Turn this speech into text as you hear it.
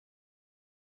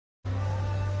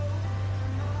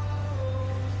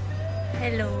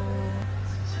Hello,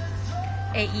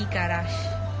 AE Garage.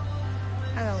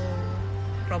 Hello,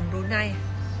 from Brunei.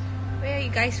 Where are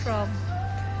you guys from?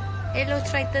 Hello,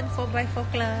 Triton 4x4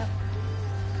 Club.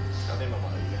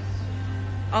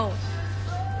 Oh,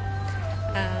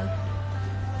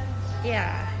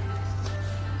 yeah.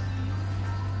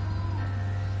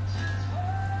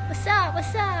 What's up?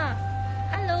 What's up?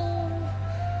 Hello,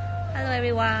 hello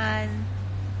everyone.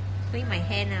 Doing my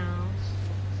hair now.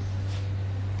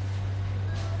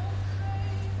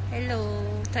 Hello,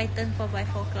 Triton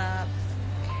 4x4 Club.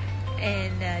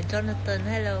 And Jonathan,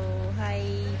 hello. Hi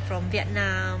from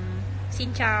Vietnam.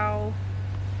 Xin chào.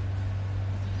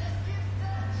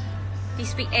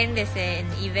 This weekend there's an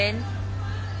event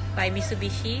by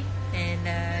Mitsubishi and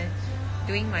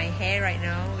doing my hair right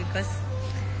now because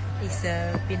it's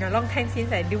been a long time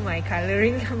since I do my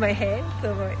coloring on my hair.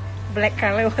 So my black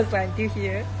color was until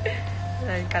here.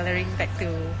 And coloring back to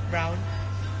brown.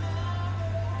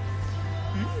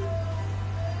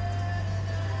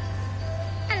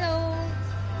 Hello.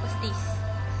 What's this?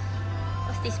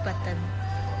 What's this button?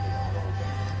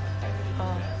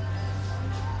 Oh.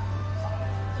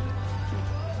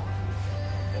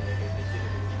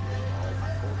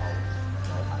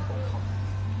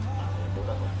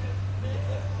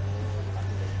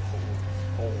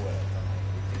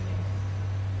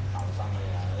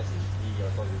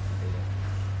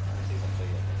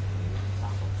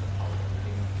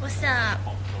 What's up?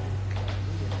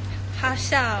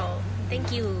 Harshal,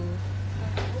 thank you.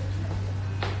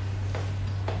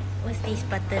 What's this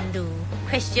button do?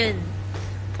 Question.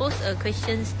 Post a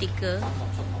question sticker.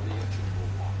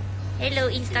 Hello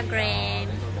Instagram.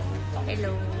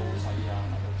 Hello.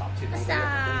 What's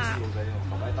up?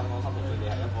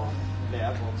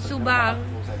 Subang.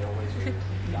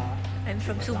 I'm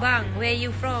from Subang. Where are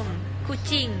you from?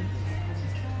 Kuching.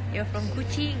 You're from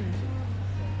Kuching.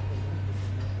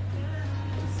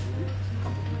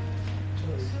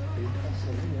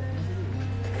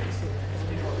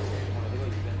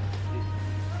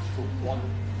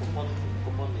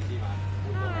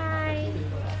 Hi.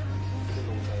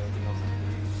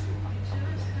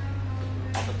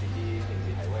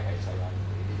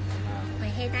 My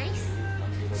hair nice?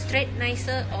 Straight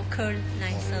nicer or curl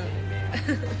nicer?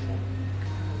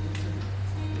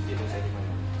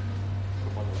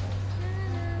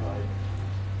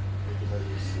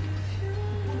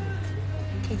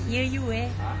 Can hear you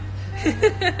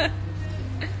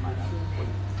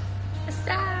What's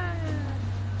up?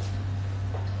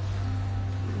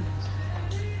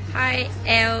 Hi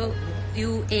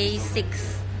LUA6.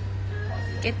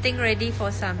 Getting ready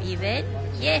for some event?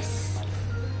 Yes.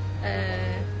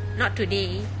 Not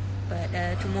today, but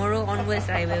tomorrow onwards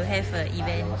I will have an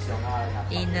event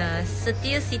in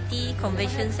Setia City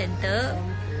Convention Center.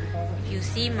 If you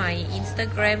see my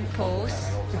Instagram post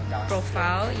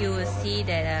profile, you will see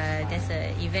that there's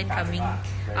an event coming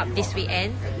up this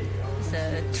weekend. It's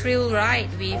a thrill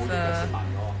ride with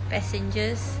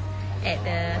passengers at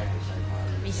the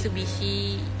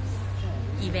Mitsubishi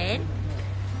event,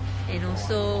 and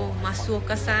also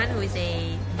Masuoka-san, who is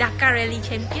a Dakar Rally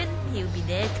champion, he will be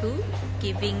there too,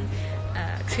 giving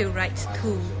trail rides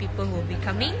to people who will be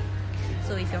coming.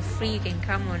 So if you're free, you can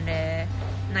come on the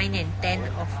 9 and 10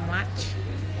 of March.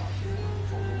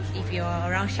 If you're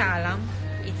around Shah Alam,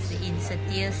 it's in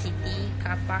Setia City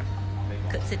car park,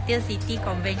 Setia City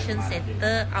Convention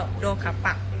Center outdoor car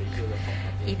park.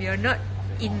 If you're not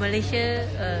in Malaysia,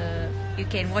 you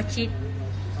can watch it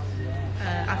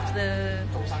after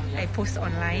I post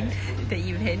online the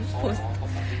event, post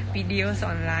videos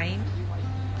online.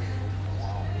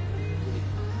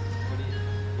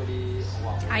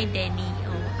 Hi Danny.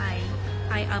 Oh hi.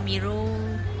 Hi Amiro.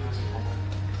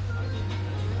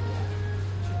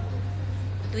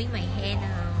 Doing my hair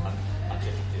now.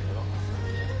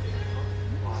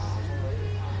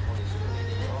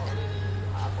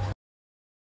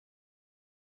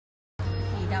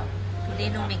 Without today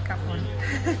no makeup on.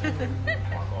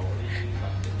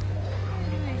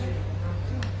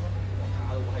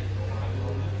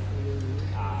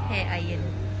 Hair iron.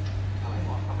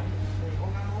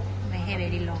 My hair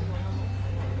very long.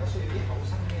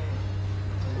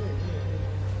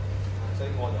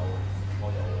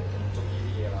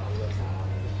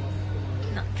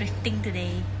 Not drifting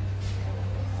today.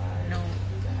 No.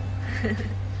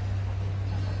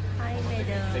 Hi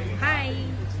madam. Hi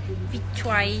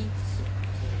Vichwai.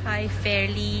 Hi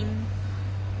Fairlene.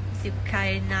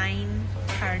 Zulkarnain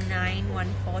Karnine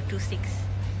 1426.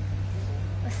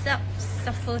 What's up,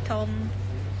 Suffer Tom?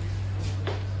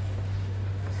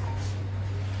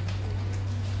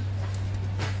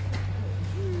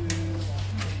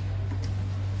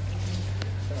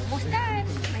 Mustache.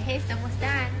 hair's almost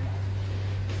done.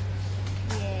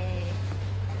 Yeah.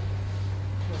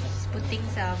 Just putting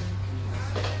some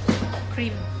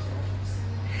cream.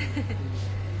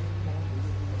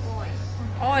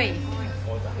 Oil.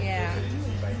 Yeah.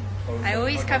 I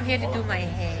always come here to do my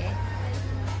hair.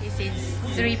 This is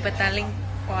Sri Petaling,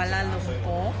 Kuala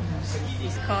Lumpur.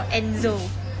 It's called Enzo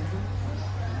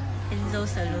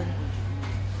Salon.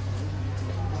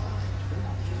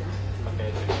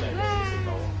 Wow,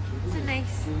 so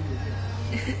nice.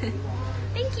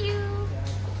 Thank you.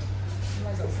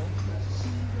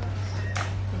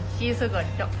 She also got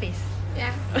dog face.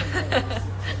 Yeah.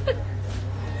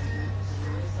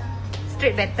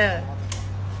 Straight better.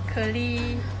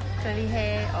 Curly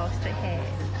hair or straight hair?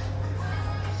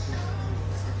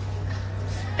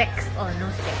 Specs or no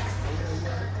specs?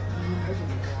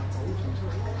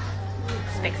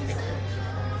 Specs better.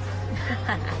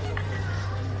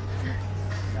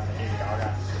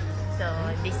 So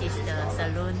this is the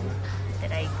salon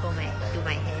that I do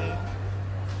my hair.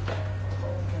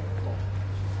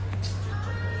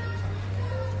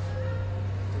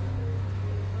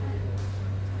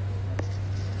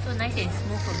 So nice and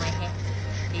smooth for my hair.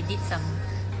 They did some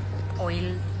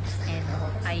oil and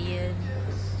iron,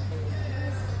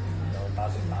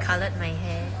 colored my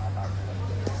hair.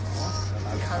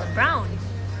 Color brown.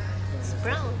 It's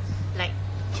brown, like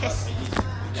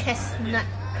chestnut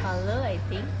color, I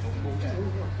think.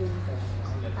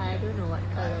 I don't know what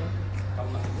color.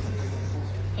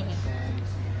 And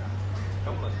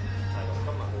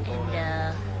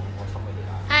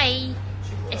hi,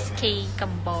 SK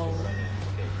Kambal.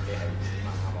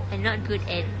 I'm not good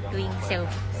at doing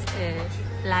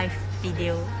live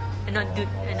video. I'm not good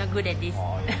at this.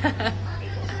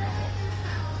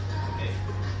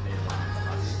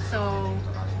 So,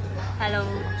 hello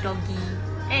doggy.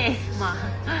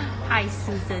 Hi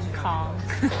Susan Kong.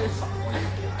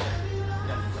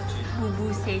 Boo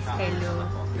Boo says hello.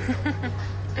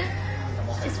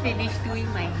 Just finished doing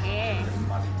my hair.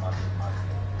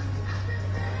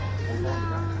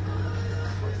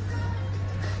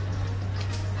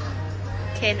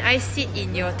 Can I sit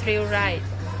in your trail ride?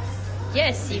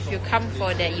 Yes, if you come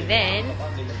for the event,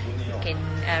 you can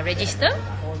register,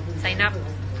 sign up,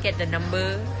 get the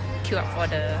number, queue up for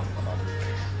the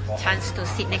chance to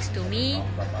sit next to me.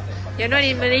 You're not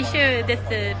in Malaysia, that's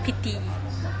a pity.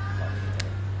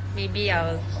 Maybe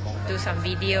I'll do some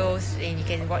videos and you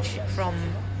can watch from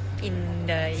in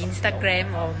the Instagram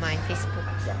or my Facebook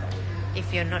if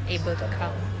you're not able to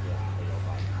come.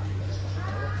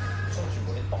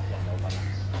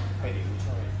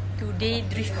 Do they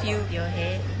diffuse your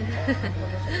hair?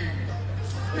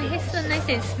 My hair's so nice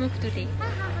and smooth today.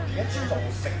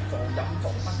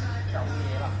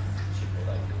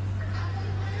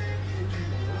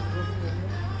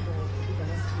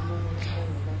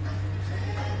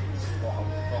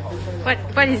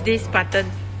 What is this button?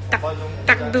 Tak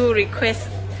do request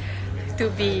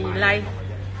to be live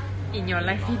in your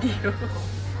live video.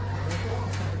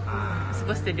 I'm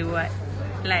supposed to do what?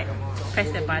 Like press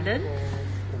the button?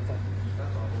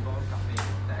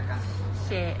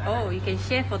 Share. Oh, you can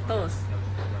share photos.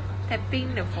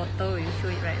 Tapping the photo, you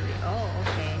show it right away. Oh,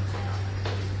 okay.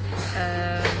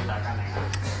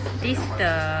 This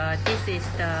is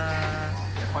the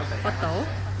photo.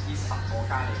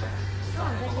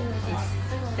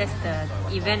 That's the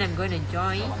event I'm going to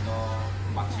join.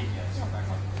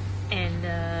 And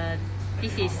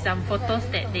this is some photos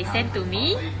that they sent to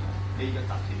me.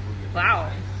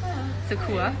 Wow, so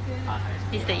cool, huh?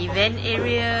 This is the event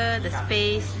area, the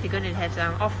space. We're going to have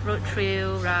some off-road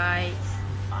trail rides.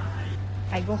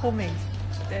 I go home and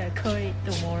curl it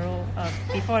tomorrow,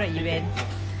 before the event.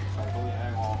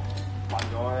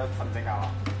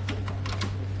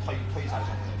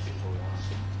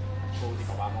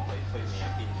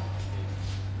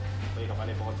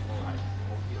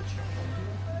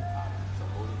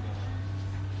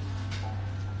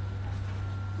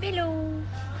 Below.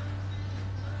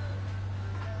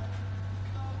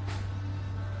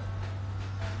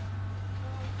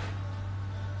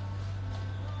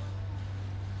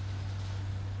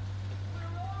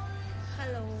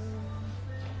 Hello.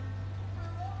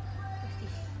 What's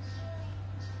this?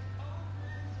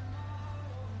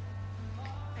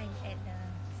 I'm at the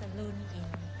salon in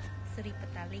Sri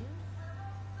Petaling,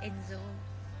 Enzo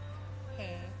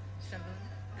hair salon,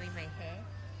 doing my hair.